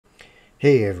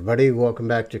Hey everybody, welcome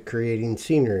back to Creating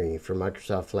Scenery for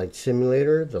Microsoft Flight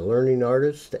Simulator, the Learning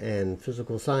Artist, and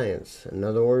Physical Science. In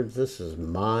other words, this is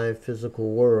my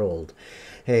physical world.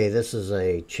 Hey, this is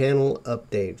a channel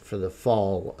update for the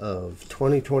fall of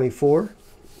 2024.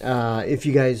 If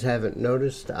you guys haven't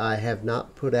noticed, I have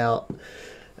not put out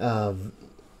I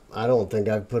don't think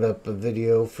I've put up a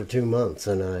video for 2 months,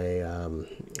 and I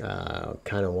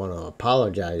kind of want to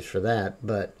apologize for that.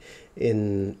 But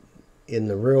in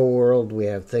the real world, we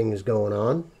have things going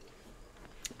on,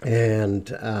 and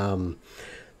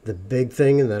the big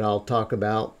thing that I'll talk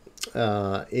about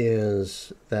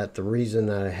is that the reason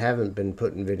I haven't been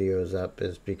putting videos up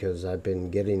is because I've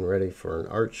been getting ready for an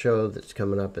art show that's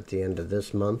coming up at the end of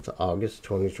this month, August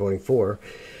 2024.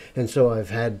 And so I've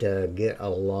had to get a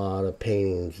lot of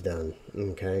paintings done,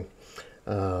 okay?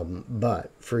 But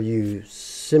for you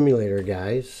simulator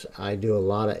guys, I do a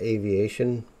lot of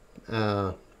aviation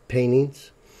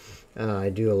paintings. I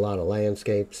do a lot of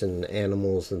landscapes and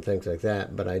animals and things like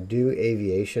that, but I do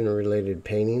aviation related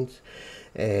paintings,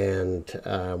 and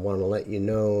I want to let you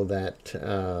know that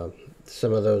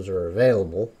some of those are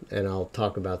available, and I'll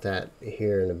talk about that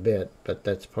here in a bit, but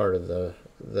that's part of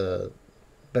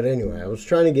but anyway, I was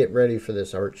trying to get ready for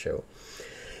this art show,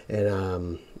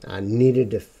 and I needed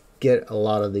to get a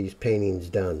lot of these paintings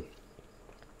done.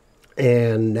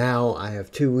 And now I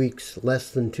have 2 weeks,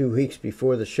 less than 2 weeks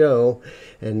before the show,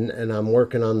 and I'm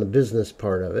working on the business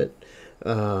part of it.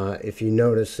 If you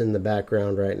notice in the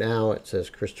background right now, it says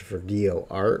Christopher Dio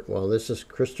Art. Well, this is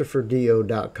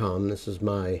ChristopherDio.com. This is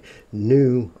my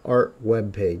new art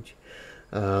webpage,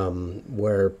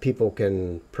 where people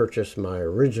can purchase my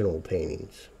original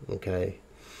paintings, okay?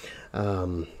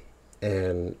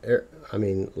 And I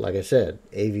mean, like I said,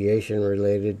 aviation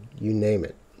related, you name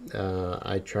it.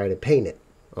 I try to paint it,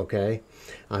 okay?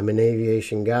 I'm an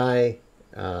aviation guy.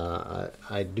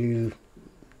 I do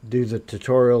the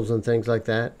tutorials and things like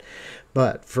that.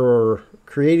 But for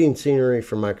creating scenery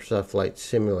for Microsoft Flight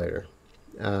Simulator,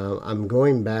 I'm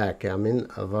going back.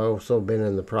 I've also been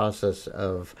in the process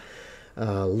of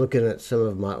looking at some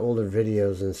of my older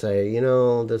videos and say, you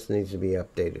know, this needs to be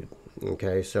updated.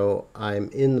 Okay, so I'm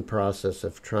in the process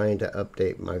of trying to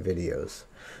update my videos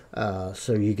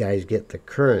so you guys get the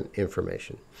current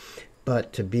information.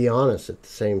 But to be honest, at the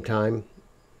same time,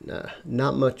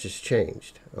 not much has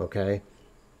changed. Okay,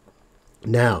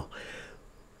 now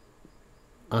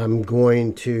I'm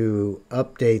going to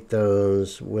update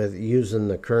those with using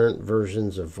the current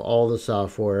versions of all the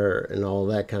software and all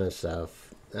that kind of stuff.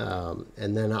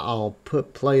 And then I'll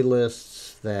put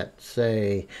playlists that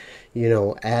say, you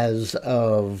know, as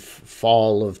of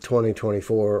fall of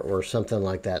 2024 or something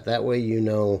like that. That way you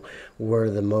know where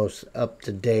the most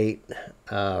up-to-date,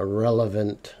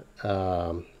 relevant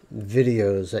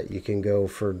videos that you can go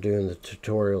for doing the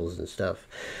tutorials and stuff.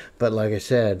 But like I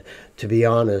said, to be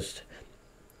honest,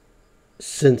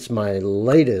 since my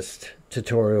latest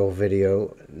tutorial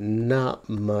video, not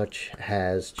much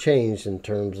has changed in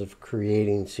terms of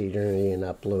creating scenery and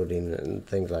uploading and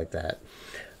things like that.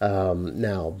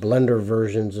 Now, Blender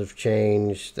versions have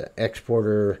changed, the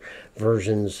exporter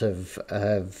versions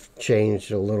have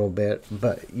changed a little bit,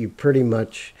 but it's pretty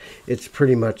much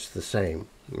the same,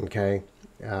 okay?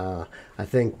 I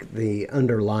think the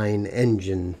underlying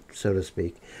engine, so to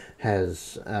speak,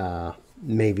 has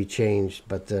maybe changed,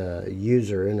 but the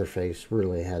user interface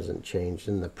really hasn't changed,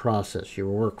 and the process, your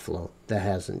workflow, that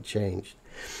hasn't changed.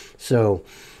 So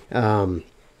the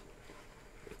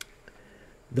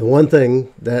one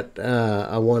thing that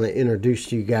I want to introduce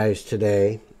to you guys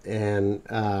today, and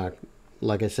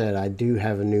like I said, I do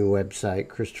have a new website,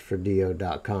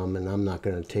 ChristopherDio.com, and I'm not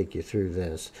going to take you through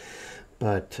this,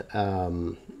 but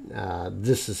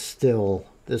this is still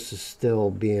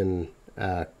being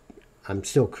I'm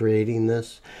still creating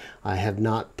this. I have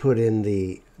not put in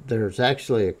there is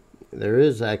actually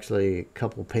a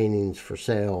couple paintings for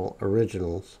sale,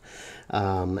 originals,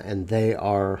 and they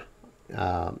are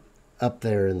up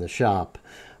there in the shop.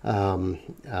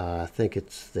 I think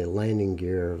it's the landing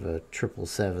gear of a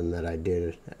 777 that I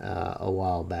did a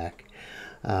while back,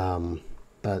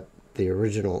 but the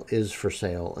original is for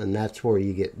sale, and that's where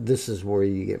this is where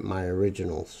you get my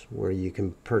originals, where you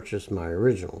can purchase my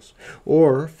originals,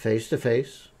 or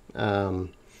face-to-face.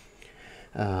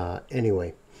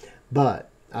 Anyway, but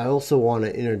I also want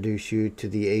to introduce you to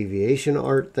the aviation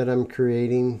art that I'm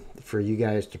creating for you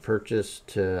guys to purchase,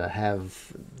 to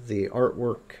have the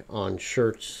artwork on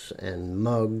shirts and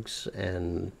mugs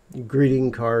and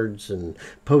greeting cards and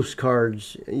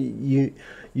postcards.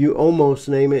 You almost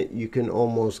name it, you can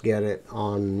almost get it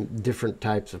on different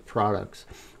types of products.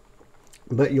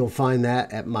 But you'll find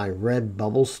that at my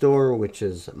Redbubble store, which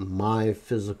is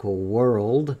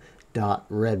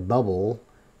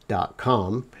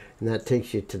myphysicalworld.redbubble.com, and that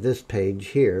takes you to this page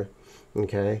here.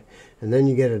 Okay, and then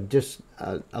you get just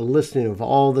a listing of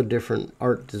all the different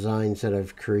art designs that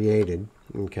I've created.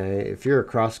 Okay, if you're a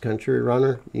cross-country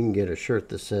runner, you can get a shirt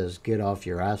that says "Get off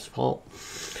your asphalt."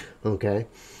 Okay,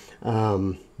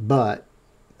 but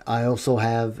I also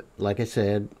have, like I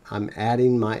said, I'm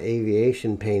adding my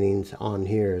aviation paintings on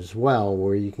here as well,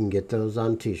 where you can get those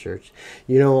on t-shirts.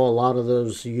 You know, a lot of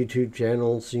those YouTube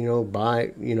channels, you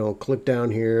know, click down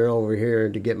here, over here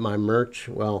to get my merch.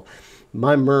 Well,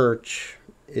 my merch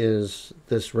is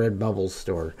this Redbubble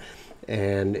store.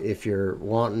 And if you're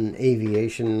wanting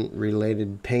aviation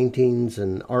related paintings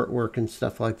and artwork and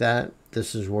stuff like that,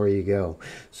 this is where you go.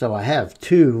 So I have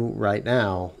two right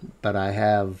now, but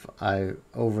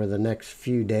over the next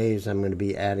few days, I'm going to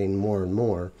be adding more and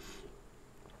more.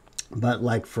 But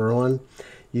like for one,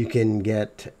 you can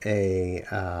get a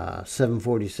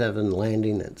 747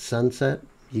 landing at sunset.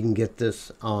 You can get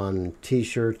this on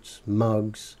t-shirts,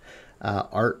 mugs,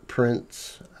 art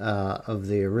prints of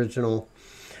the original.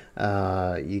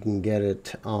 You can get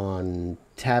it on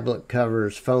tablet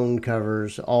covers, phone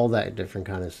covers, all that different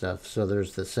kind of stuff. So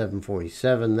there's the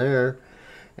 747 there,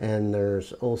 and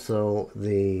there's also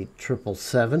the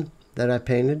 777 that I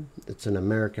painted. It's an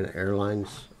American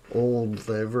Airlines old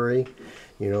livery,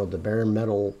 you know, the bare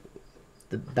metal,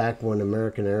 back when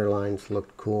American Airlines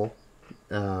looked cool.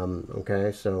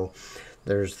 Okay, so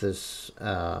there's this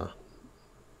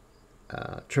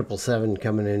 777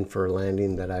 coming in for a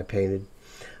landing that I painted.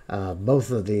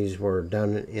 Both of these were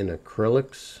done in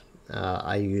acrylics.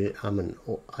 I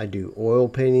do oil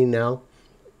painting now,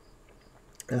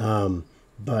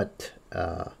 but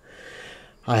I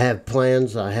have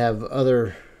plans. I have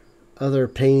other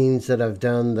paintings that I've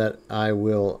done that I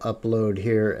will upload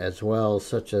here as well,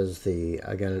 such as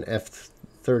I got an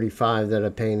F-35 that I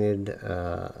painted,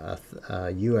 a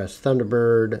U.S.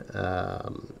 Thunderbird,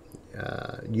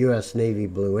 U.S. Navy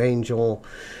Blue Angel,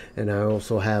 and I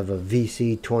also have a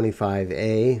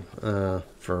VC-25A.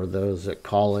 For those that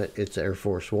call it, it's Air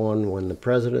Force One when the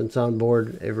president's on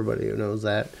board. Everybody who knows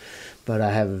that. But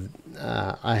I have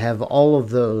all of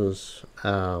those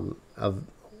of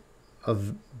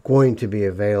going to be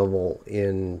available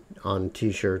on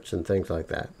T-shirts and things like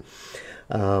that.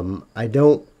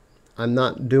 I'm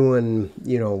not doing,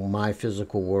 you know,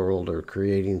 MyPhysical World or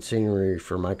creating scenery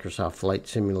for Microsoft Flight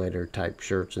Simulator type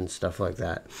shirts and stuff like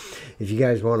that. If you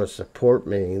guys want to support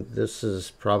me, this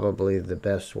is probably the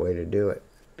best way to do it,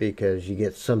 because you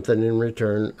get something in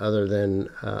return other than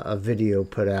a video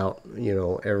put out, you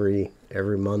know, every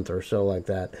month or so like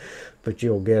that. But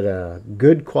you'll get a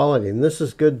good quality, and this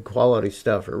is good quality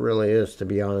stuff. It really is, to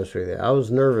be honest with you. I was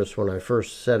nervous when I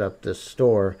first set up this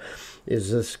store.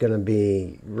 Is this going to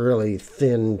be really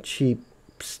thin, cheap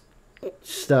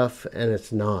stuff? And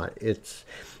it's not. It's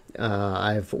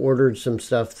I've ordered some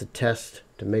stuff to test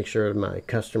to make sure my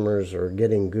customers are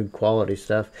getting good quality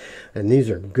stuff, and these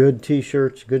are good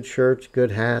t-shirts, good shirts, good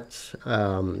hats.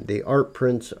 The art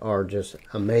prints are just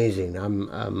amazing.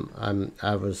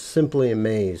 I was simply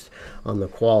amazed on the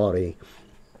quality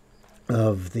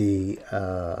of the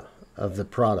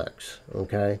products.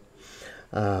 Okay.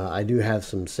 I do have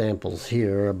some samples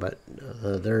here, but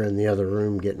they're in the other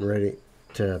room getting ready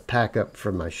to pack up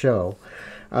for my show.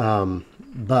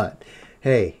 But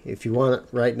hey, if you want it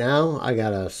right now, I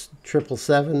got a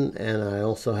 777 and I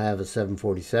also have a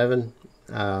 747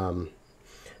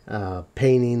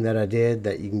 painting that I did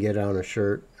that you can get on a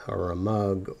shirt or a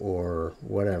mug or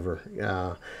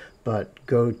whatever. But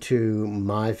go to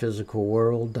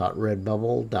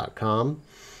myphysicalworld.redbubble.com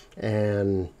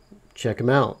and check them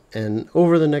out. And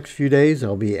over the next few days,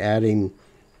 I'll be adding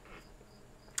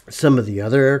some of the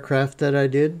other aircraft that I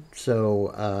did.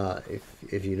 So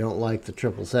if you don't like the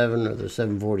 777 or the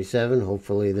 747,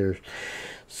 hopefully there's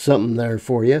something there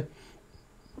for you.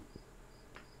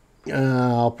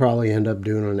 I'll probably end up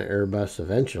doing an Airbus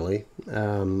eventually,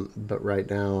 but right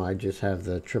now I just have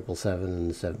the 777 and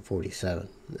the 747.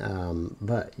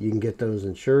 But you can get those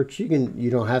in shirts. You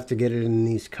don't have to get it in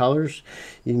these colors.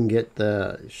 You can get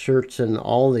the shirts in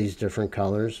all these different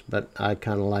colors, but I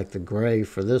kind of like the gray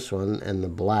for this one and the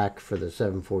black for the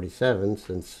 747,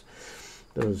 since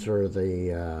those are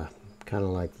the kind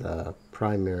of like the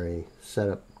primary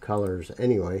setup colors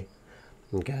anyway.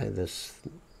 Okay, this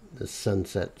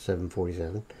Sunset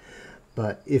 747.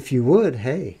 But if you would,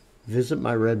 hey, visit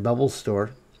my Redbubble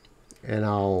store, and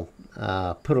I'll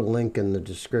put a link in the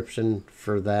description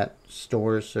for that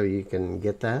store so you can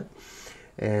get that.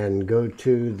 And go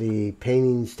to the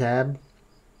paintings tab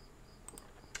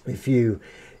If you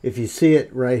see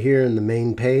it right here in the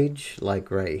main page,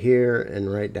 like right here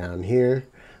and right down here,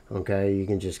 okay, you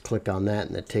can just click on that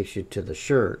and it takes you to the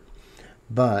shirt.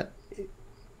 But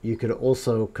you could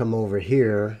also come over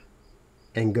here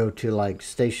and go to like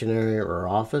stationery or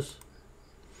office,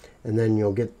 and then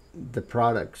you'll get the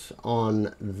products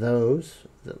on those.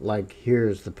 Like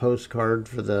here's the postcard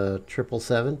for the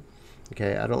 777.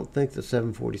 Okay, I don't think the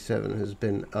 747 has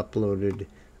been uploaded.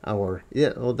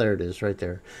 Yeah, oh, there it is right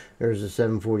there. There's a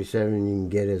 747 you can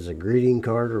get as a greeting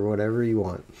card or whatever you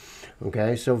want.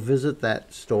 Okay, so visit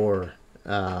that store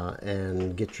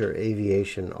and get your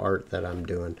aviation art that I'm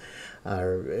doing.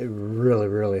 It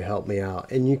really helped me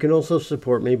out. And you can also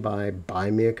support me by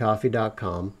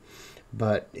buymeacoffee.com.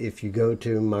 But if you go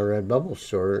to my Redbubble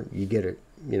store, you get it,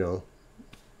 you know,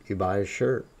 you buy a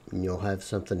shirt and you'll have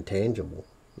something tangible.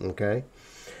 Okay.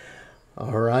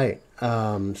 All right.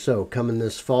 So coming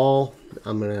this fall,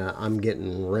 I'm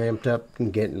getting ramped up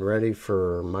and getting ready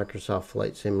for Microsoft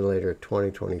Flight Simulator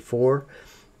 2024,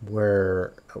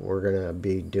 where we're gonna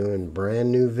be doing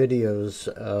brand new videos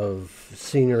of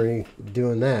scenery,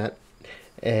 doing that,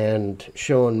 and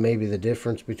showing maybe the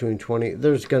difference between 20.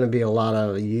 There's going to be a lot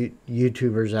of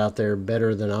YouTubers out there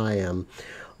better than I am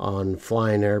on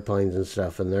flying airplanes and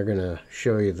stuff, and they're going to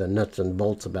show you the nuts and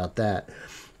bolts about that.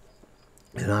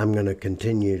 And I'm going to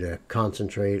continue to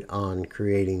concentrate on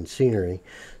creating scenery.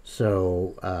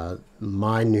 So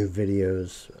my new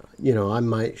videos, you know, I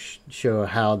might show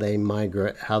how they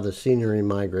migrate, how the scenery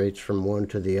migrates from one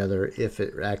to the other, if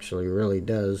it actually really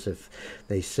does, if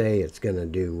they say it's going to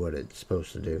do what it's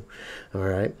supposed to do. All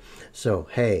right. So,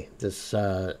 hey,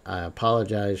 I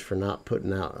apologize for not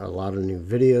putting out a lot of new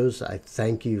videos. I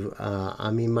thank you. I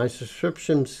mean, my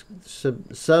subscriptions,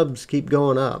 subs keep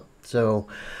going up. So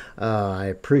I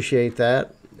appreciate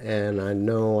that, and I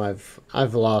know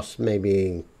I've lost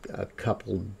maybe a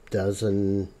couple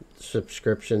dozen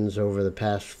subscriptions over the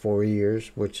past 4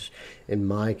 years, which in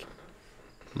my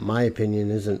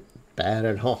opinion isn't bad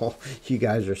at all. You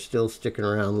guys are still sticking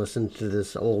around listening to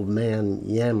this old man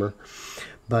yammer.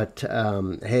 But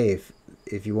hey,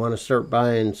 if you want to start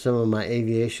buying some of my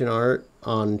aviation art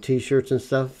on t-shirts and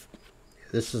stuff,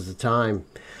 this is the time.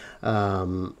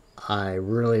 I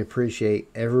really appreciate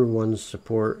everyone's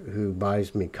support who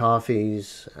buys me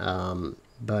coffees,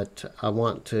 but I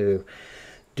want to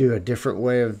do a different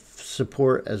way of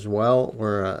support as well,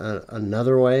 or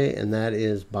another way, and that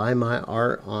is buy my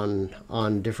art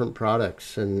on different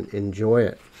products and enjoy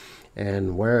it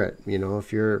and wear it. You know,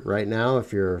 if you're right now,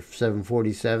 if you're a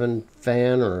 747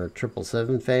 fan or a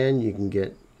 777 fan, you can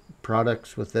get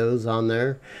products with those on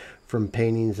there from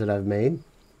paintings that I've made.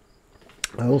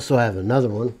 I also have another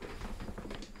one.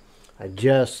 I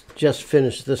just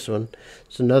finished this one.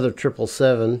 It's another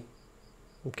 777.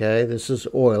 Okay, this is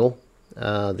oil.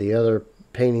 The other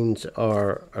paintings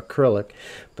are acrylic,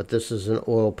 but this is an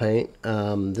oil paint.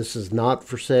 This is not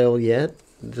for sale yet.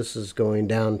 This is going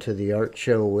down to the art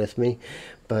show with me,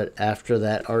 but after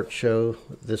that art show,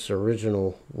 this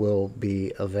original will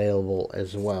be available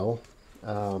as well.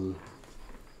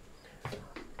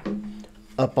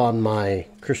 Up on my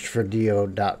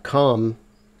ChristopherDio.com,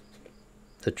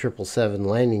 the 777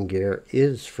 landing gear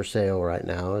is for sale right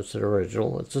now. It's an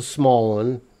original. It's a small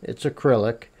one. It's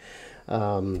acrylic,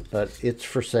 but it's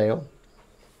for sale.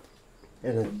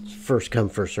 And it's first come,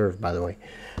 first served, by the way.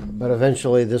 But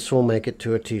eventually this will make it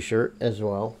to a t-shirt as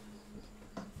well.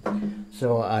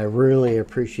 So I really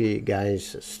appreciate you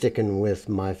guys sticking with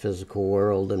My Physical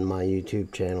World and my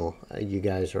YouTube channel. You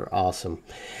guys are awesome.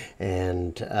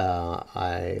 And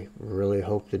I really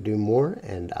hope to do more.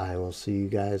 And I will see you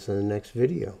guys in the next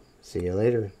video. See you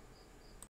later.